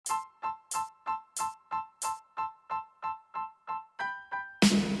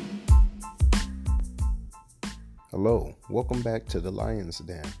Hello, welcome back to the Lion's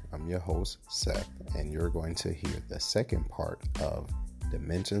Den. I'm your host, Seth, and you're going to hear the second part of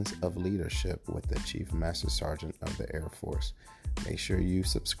Dimensions of Leadership with the Chief Master Sergeant of the Air Force. Make sure you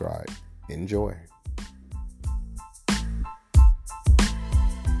subscribe. Enjoy.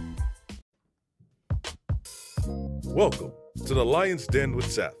 Welcome to the Lion's Den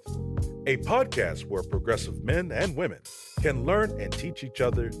with Seth, a podcast where progressive men and women can learn and teach each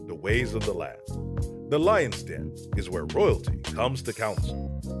other the ways of the land. The Lion's Den is where royalty comes to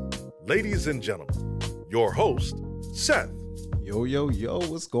council. Ladies and gentlemen, your host, Seth. Yo,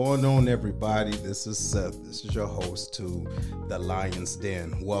 what's going on, everybody? This is Seth. This is your host to the Lion's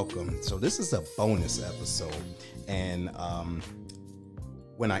Den. Welcome. So this is a bonus episode, and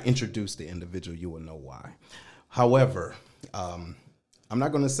when I introduce the individual, you will know why. However, I'm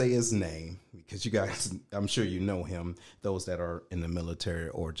not going to say his name because you guys, I'm sure you know him, those that are in the military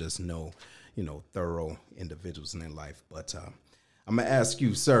or just know, thorough individuals in their life. But I'm going to ask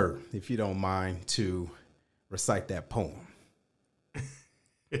you, sir, if you don't mind, to recite that poem.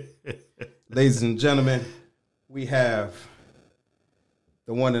 Ladies and gentlemen, we have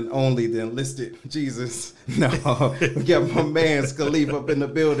the one and only, the enlisted Jesus. No, we got my man Scalif up in the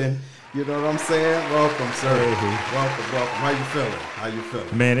building. You know what I'm saying? Welcome, sir. Welcome. How you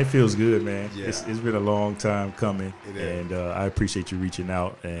feeling? Man, it feels good, man. Yeah. It's been a long time coming, It is. and I appreciate you reaching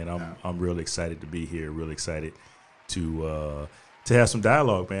out. And I'm really excited to be here. Really excited to have some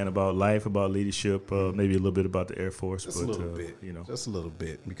dialogue, man, about life, about leadership, maybe a little bit about the Air Force. Just a little bit, just a little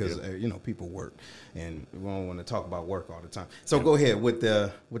bit, because people work, and we don't want to talk about work all the time. So go ahead with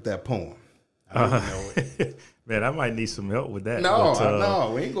that poem. I don't know it. Man, I might need some help with that.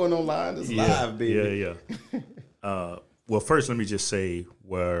 No, we ain't going online. It's live, baby. Yeah. Well, first, let me just say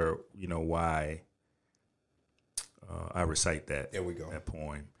why I recite that. There we go. That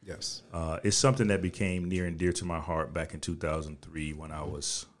poem. Yes. It's something that became near and dear to my heart back in 2003 when I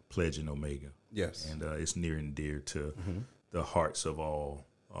was pledging Omega. Yes. And it's near and dear to the hearts of all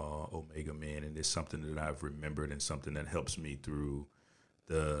Omega men, and it's something that I've remembered and something that helps me through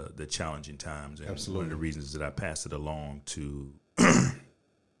the challenging times. And Absolutely. One of the reasons that I pass it along to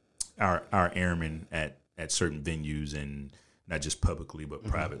our airmen at certain venues, and not just publicly but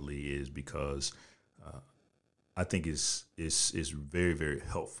privately, is because I think it's very, very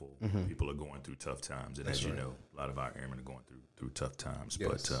helpful when people are going through tough times. And as you know, a lot of our airmen are going through tough times.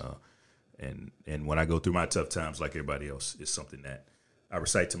 Yes. But and when I go through my tough times, like everybody else, it's something that I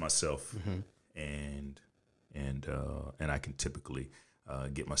recite to myself, and I can typically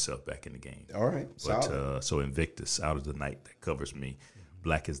get myself back in the game. All right. But so Invictus, out of the night that covers me,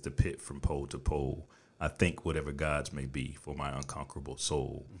 black as the pit from pole to pole, I think whatever gods may be for my unconquerable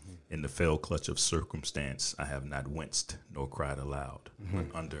soul. In the fell clutch of circumstance, I have not winced nor cried aloud.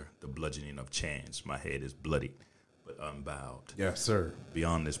 But under the bludgeoning of chance, my head is bloodied but unbowed. Yes, sir.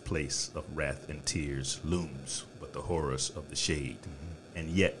 Beyond this place of wrath and tears looms but the horrors of the shade. And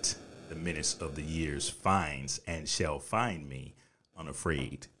yet the menace of the years finds and shall find me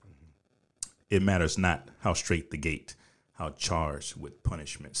unafraid. It matters not how straight the gate, how charged with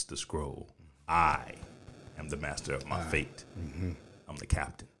punishments the scroll. I am the master of my fate. I'm the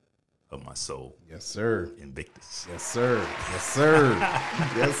captain of my soul. Yes, sir. Invictus. Yes, sir. Yes, sir.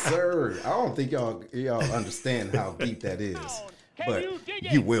 Yes, sir. I don't think y'all understand how deep that is, but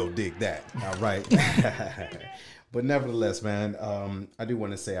you will dig that. All right. But nevertheless, man, I do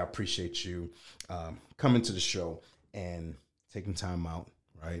want to say I appreciate you coming to the show and taking time out,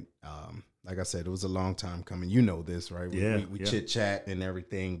 right? Like I said, it was a long time coming. You know this, right? We chit chat and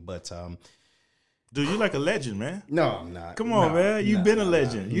everything, but Dude, you like a legend, man. no, I'm not. Come on, man. You've been a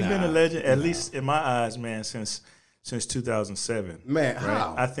legend. You've been a legend, at nah. least in my eyes, man, since 2007. Man, right?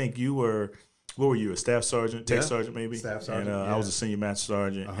 how? I think you were, what were you, a staff sergeant, tech sergeant maybe? Staff sergeant, And I was a senior master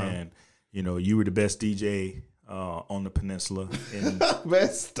sergeant, and, you were the best DJ on the peninsula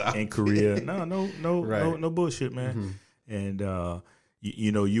in Korea. No bullshit, man. And,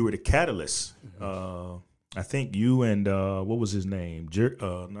 you were the catalyst. I think you and, what was his name?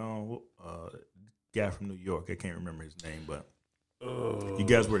 Guy from New York. I can't remember his name, but you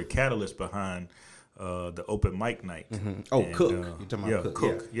guys were the catalyst behind the open mic night. Oh, And, Cook. You're talking about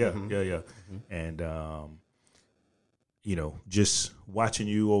Cook. Yeah. And just watching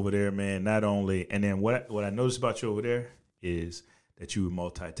you over there, man. Not only, and then what I noticed about you over there is that you were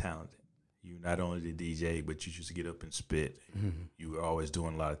multi-talented. You not only the DJ, but you used to get up and spit. You were always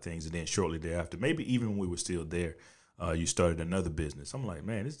doing a lot of things, and then shortly thereafter, maybe even when we were still there, you started another business. I'm like,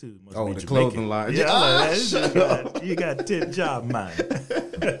 man, this dude must be the Jamaican. clothing line. Yeah, I'm like, this dude you got 10 job mind.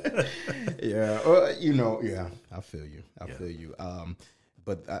 Yeah, I feel you. I feel you.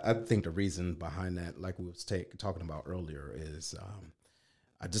 But I think the reason behind that, like we was talking about earlier, is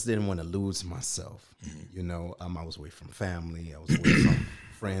I just didn't want to lose myself. You know, I was away from family. I was away from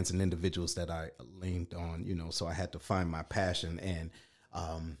friends and individuals that I leaned on, you know, so I had to find my passion. And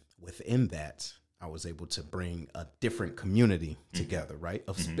within that, I was able to bring a different community together, right,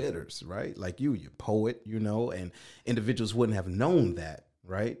 of spitters, right, like you're poet, you know, and individuals wouldn't have known that,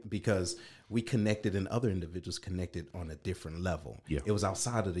 right, because we connected and other individuals connected on a different level. Yeah. It was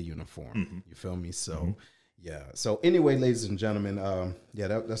outside of the uniform. You feel me? So, yeah. So anyway, ladies and gentlemen,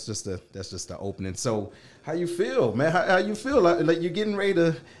 that's just the opening. So how you feel, man? How you feel? Like you're getting ready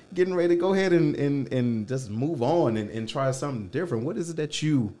to go ahead and just move on and try something different. What is it that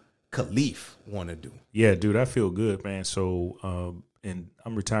you, Khalif, want to do? Yeah, dude, I feel good, man. So, and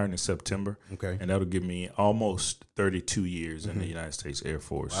I'm retiring in September. Okay. And that'll give me almost 32 years in the United States Air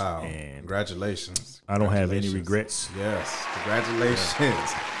Force. Wow. And congratulations. I don't have any regrets. Yes. Congratulations.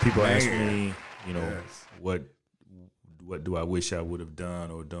 Yeah. People ask me, you know, what do I wish I would have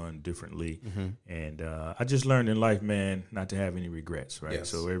done or done differently? And I just learned in life, man, not to have any regrets, right? Yes.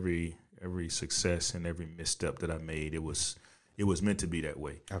 So every success and every misstep that I made, it was meant to be that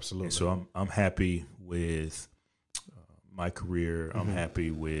way. Absolutely. And so I'm happy with my career. I'm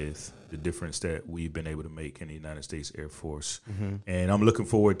happy with the difference that we've been able to make in the United States Air Force. And I'm looking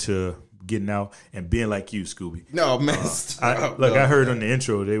forward to getting out and being like you, Scooby. No, man. I heard on the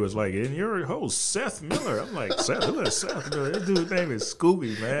intro, they was like, and you're host Seth Miller. I'm like, Seth, who is Seth Miller? This dude's name is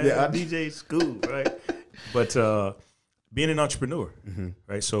Scooby, man. Yeah, DJ Scoob, right? But being an entrepreneur,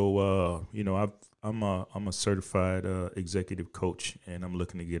 right? So, you know, I'm a certified executive coach, and I'm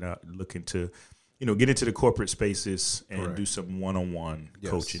looking to get into the corporate spaces and do some one-on-one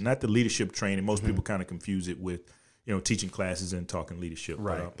coaching, not the leadership training. Most people kind of confuse it with, you know, teaching classes and talking leadership.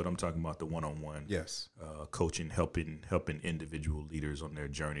 Right. But I'm talking about the one-on-one coaching, helping individual leaders on their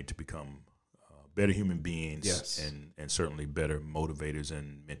journey to become better human beings and certainly better motivators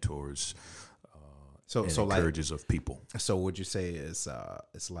and mentors. So encouragers of people. So would you say it's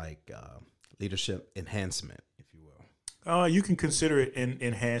like leadership enhancement? You can consider it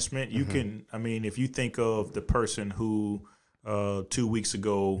enhancement. You can, I mean, if you think of the person who 2 weeks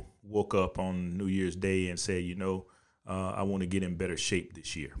ago woke up on New Year's Day and said, you know, I want to get in better shape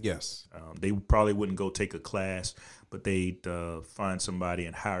this year. Yes. They probably wouldn't go take a class, but they'd find somebody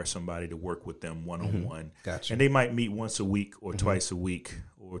and hire somebody to work with them one-on-one. Gotcha. And they might meet once a week or twice a week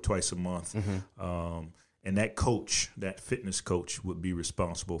or twice a month. And that coach, that fitness coach, would be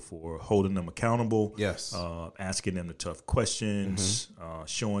responsible for holding them accountable, asking them the tough questions,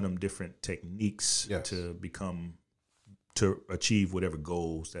 showing them different techniques to achieve whatever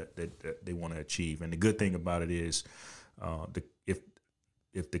goals that they want to achieve. And the good thing about it is,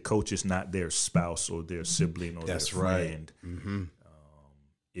 if the coach is not their spouse or their sibling or their friend,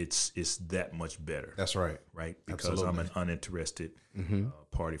 it's that much better. That's right. Right? Because I'm an uninterested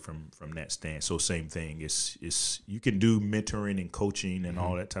party from that stand. So same thing. It's you can do mentoring and coaching and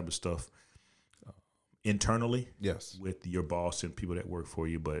all that type of stuff internally with your boss and people that work for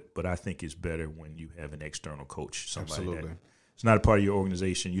you. But I think it's better when you have an external coach, somebody that it's not a part of your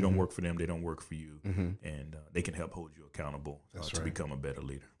organization. You don't work for them. They don't work for you. And they can help hold you accountable to become a better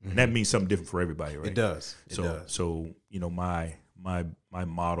leader. And that means something different for everybody, right? It does. So you know, my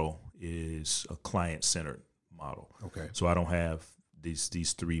model is a client-centered model. Okay. So I don't have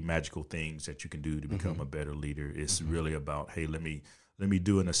these three magical things that you can do to become a better leader. It's really about, hey, let me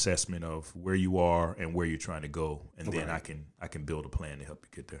do an assessment of where you are and where you're trying to go, and then I can build a plan to help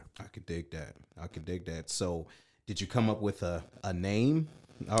you get there. I can dig that. So did you come up with a name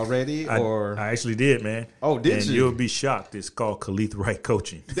already? Or I actually did, man. Oh, did you? You'll be shocked. It's called Khalif Wright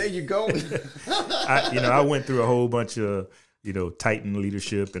Coaching. There you go. I went through a whole bunch of, you know, Titan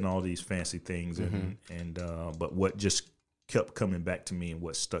leadership and all these fancy things, but what just kept coming back to me and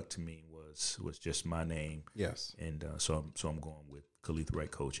what stuck to me was just my name. Yes. And so I'm going with Khalif Wright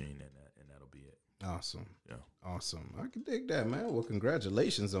Coaching, and that'll be it. Awesome. Yeah. Awesome. I can dig that, man. Well,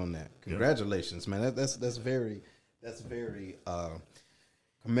 congratulations on that. Congratulations, man. That's very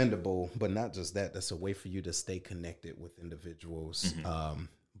commendable. But not just that. That's a way for you to stay connected with individuals,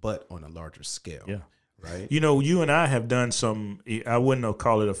 but on a larger scale. Yeah. Right. You know, you and I have done some, I wouldn't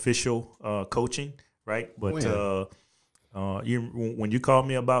call it official coaching, right? But when you called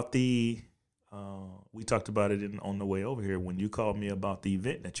me about we talked about it on the way over here, when you called me about the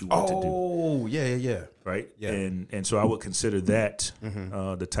event that you want to do. Oh, yeah. Right? Yeah. And so I would consider that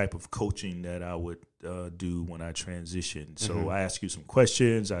the type of coaching that I would do when I transition. So I ask you some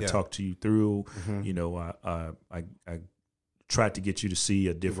questions. I talk to you through, you know, I tried to get you to see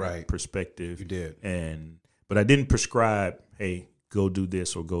a different perspective. You did. But I didn't prescribe, hey, go do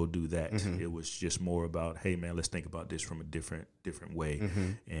this or go do that. It was just more about, hey man, let's think about this from a different way.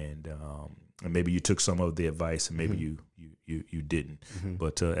 And maybe you took some of the advice and maybe you didn't.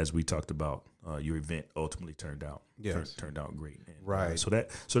 But as we talked about, your event ultimately turned out great. And, right. So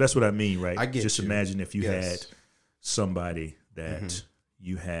that's what I mean, right? I get just you. imagine if you had somebody that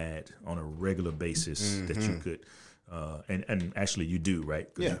you had on a regular basis that you could. And actually you do,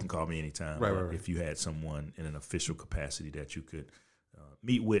 right? Because you can call me anytime. Right. If you had someone in an official capacity that you could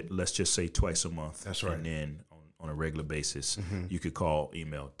meet with, let's just say twice a month. That's right. And then on a regular basis, you could call,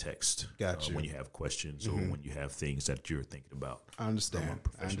 email, text when you have questions or when you have things that you're thinking about. I understand. From a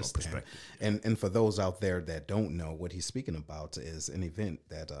professional perspective. And for those out there that don't know, what he's speaking about is an event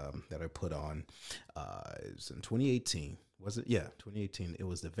that I put on. It was in 2018. Was it? Yeah, 2018. It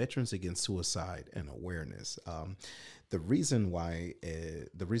was the Veterans Against Suicide and Awareness. The reason why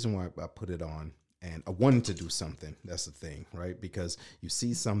I put it on, and I wanted to do something. That's the thing, right? Because you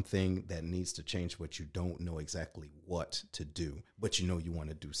see something that needs to change, but you don't know exactly what to do, but you know you want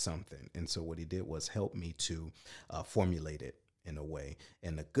to do something. And so what he did was help me to formulate it in a way.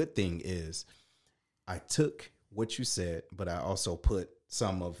 And the good thing is, I took what you said, but I also put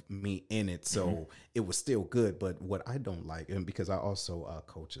some of me in it. So it was still good. But what I don't like, and because I also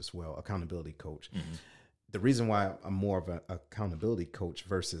coach as well, accountability coach, the reason why I'm more of an accountability coach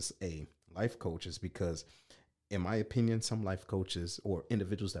versus a life coach is because, in my opinion, some life coaches or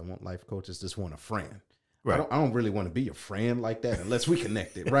individuals that want life coaches just want a friend. Right. I don't really want to be a friend like that unless we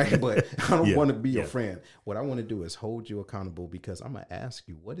connected, right? But I don't want to be a friend. What I want to do is hold you accountable, because I'm going to ask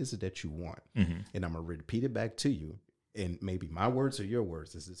you, what is it that you want? And I'm going to repeat it back to you. And maybe my words or your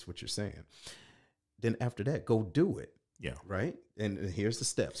words. Is this what you're saying? Then after that, go do it. Yeah. Right. And here's the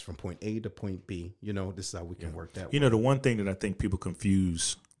steps from point A to point B. You know, this is how we can work that way. You know, the one thing that I think people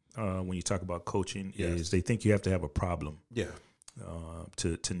confuse when you talk about coaching is they think you have to have a problem. Yeah.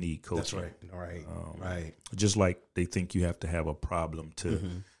 To need coaching. That's right. Right. Right. Just like they think you have to have a problem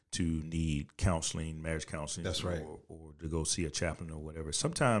to need counseling, marriage counseling. That's right. Or to go see a chaplain or whatever.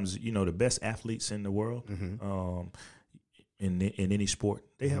 Sometimes, you know, the best athletes in the world, in any sport,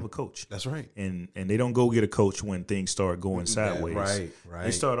 they have a coach. That's right. And they don't go get a coach when things start going sideways. Right.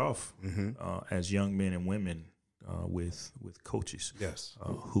 They start off as young men and women with coaches. Yes.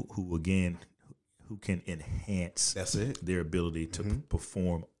 Who again, who can enhance their ability to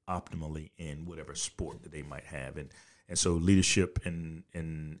perform optimally in whatever sport that they might have. And so leadership and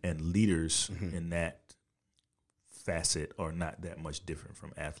leaders in that facet are not that much different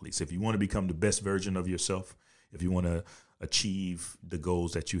from athletes. If you want to become the best version of yourself, if you want to achieve the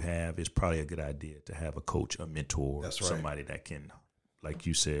goals that you have, it's probably a good idea to have a coach, a mentor, somebody that can, like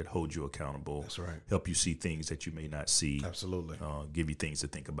you said, hold you accountable. That's right. Help you see things that you may not see. Absolutely. Give you things to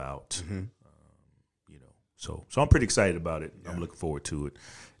think about. You know, so I'm pretty excited about it. I'm looking forward to it,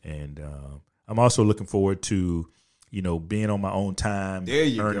 and I'm also looking forward to, you know, being on my own time,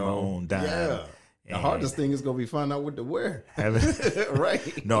 earning my own dime. Yeah. The hardest thing is gonna be finding out what to wear.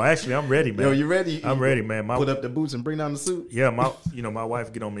 Right. No, actually, I'm ready, man. Yo, you ready? I'm ready, man. Put up the boots and bring down the suit. Yeah, my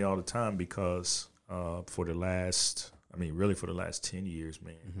wife get on me all the time because for the last 10 years,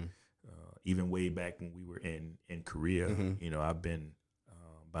 man. Even way back when we were in Korea, you know, I've been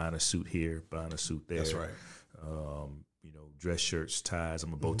buying a suit here, buying a suit there. That's right. You know, dress shirts, ties.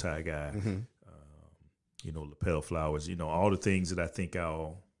 I'm a bow tie guy. You know, lapel flowers. You know, all the things that I think I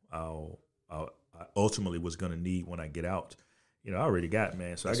ultimately was going to need when I get out. You know, I already got,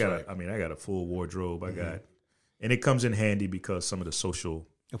 man. So I got a full wardrobe. I got, and it comes in handy because some of the social,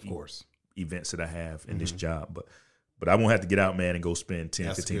 of course, events that I have in this job. But I won't have to get out, man, and go spend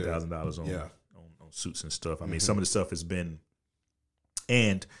 $10,000-$15,000 on suits and stuff. I mean, some of the stuff has been,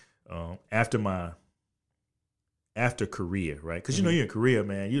 and after Korea, right? Because you know you're in Korea,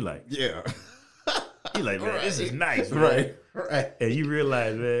 man. You like, man, this is nice, man. Right. And you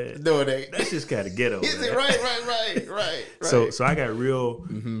realize, man, no, it ain't. That's just kind of ghetto. Is it right? So I got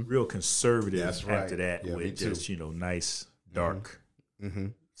real conservative after that with just, you know, nice dark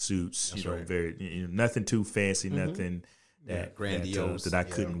suits. That's very, you know, nothing too fancy, nothing that grandiose that I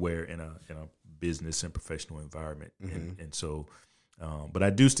couldn't wear in a business and professional environment. And so, but I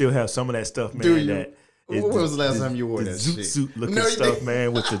do still have some of that stuff, man. Do you? When was the last time you wore that zoot suit looking stuff,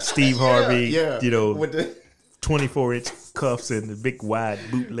 man, with the Steve Harvey, you know, with the 24-inch cuffs and the big wide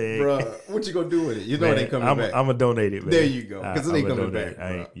bootleg. Bro, what you gonna do with it? You know, man, it ain't coming back. I'm gonna donate it, man. There you go, because it ain't coming back.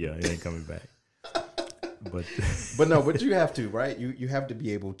 It ain't coming back. But you have to, right? You have to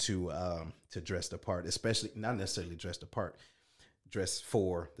be able to dress the part, especially not necessarily dress the part, dress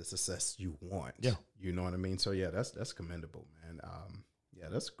for the success you want. Yeah, you know what I mean. So yeah, that's commendable, man. Yeah,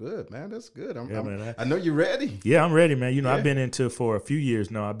 that's good, man. That's good. Man, I know you're ready. Yeah, I'm ready, man. I've been into for a few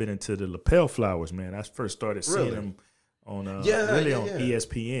years now. I've been into the lapel flowers, man. I first started seeing them on on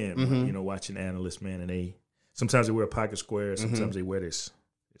ESPN. Mm-hmm. Watching analysts, man, and sometimes they wear a pocket square. Sometimes they wear this.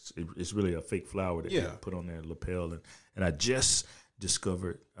 It's really a fake flower that they put on their lapel, and I just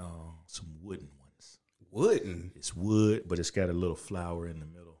discovered some wooden ones. Wooden? It's wood, but it's got a little flower in the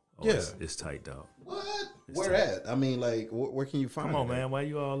middle. Oh, yeah, it's tight, dog. What? Where at? I mean, like, where can you find it? Come on, man. Why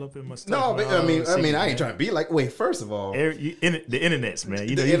you all up in my stuff? No, but, I mean, I ain't trying to be like. Wait, first of all, the internets, man.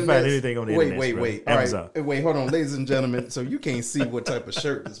 You can find anything on the internet. Wait. Amazon. All right. Wait, hold on, ladies and gentlemen. So you can't see what type of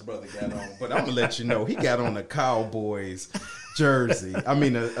shirt this brother got on, but I'm gonna let you know he got on a Cowboys jersey. I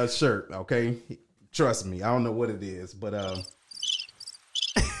mean, a shirt. Okay, trust me. I don't know what it is, but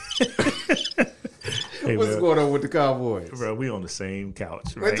Hey, what's going on with the Cowboys? Bro, we on the same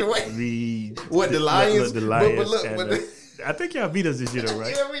couch, right? The Lions? The Lions. But I think y'all beat us this year,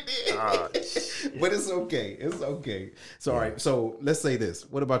 right? Yeah, we did. But it's okay. It's okay. So, all right. So, let's say this.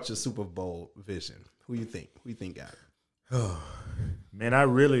 What about your Super Bowl vision? Who you think? Who you think got it? Man, I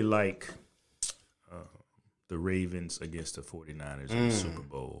really like the Ravens against the 49ers in the Super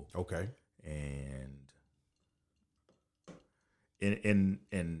Bowl. Okay. And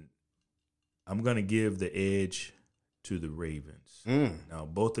I'm going to give the edge to the Ravens. Now,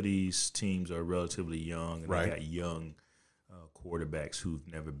 both of these teams are relatively young, and they got young quarterbacks who've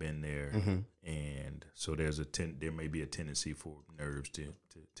never been there, and so there may be a tendency for nerves to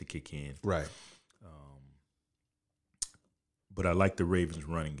kick in. Right. But I like the Ravens'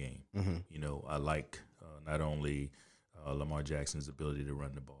 running game. I like not only Lamar Jackson's ability to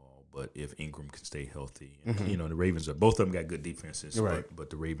run the ball, but if Ingram can stay healthy, and, the Ravens both of them got good defenses. Right. But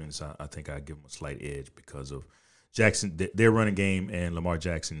the Ravens, I think I give them a slight edge because of Jackson, their running game, and Lamar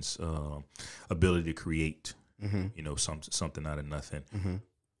Jackson's ability to create, something out of nothing.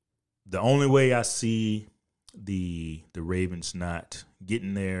 The only way I see the Ravens not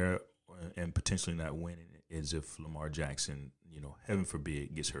getting there and potentially not winning is if Lamar Jackson, heaven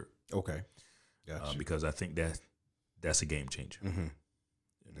forbid, gets hurt. Okay. Gotcha. Because I think that's a game changer.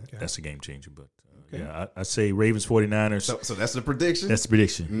 Okay. That's a game changer. But I say Ravens 49ers. So that's the prediction? That's the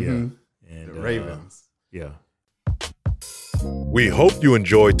prediction, yeah. And the Ravens. Yeah. We hope you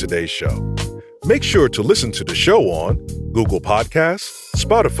enjoyed today's show. Make sure to listen to the show on Google Podcasts,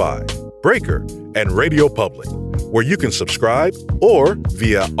 Spotify, Breaker, and Radio Public, where you can subscribe, or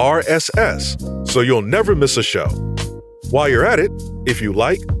via RSS, so you'll never miss a show. While you're at it, if you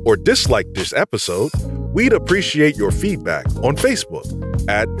like or dislike this episode, we'd appreciate your feedback on Facebook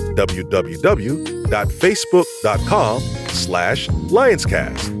at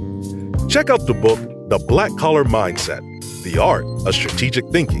www.facebook.com/LionsCast. Check out the book, The Black Collar Mindset, The Art of Strategic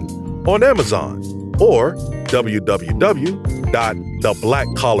Thinking, on Amazon, or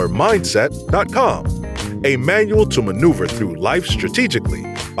www.theblackcollarmindset.com, a manual to maneuver through life strategically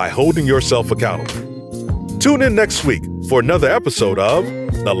by holding yourself accountable. Tune in next week for another episode of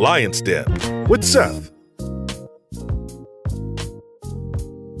The Lion's Den with Seth.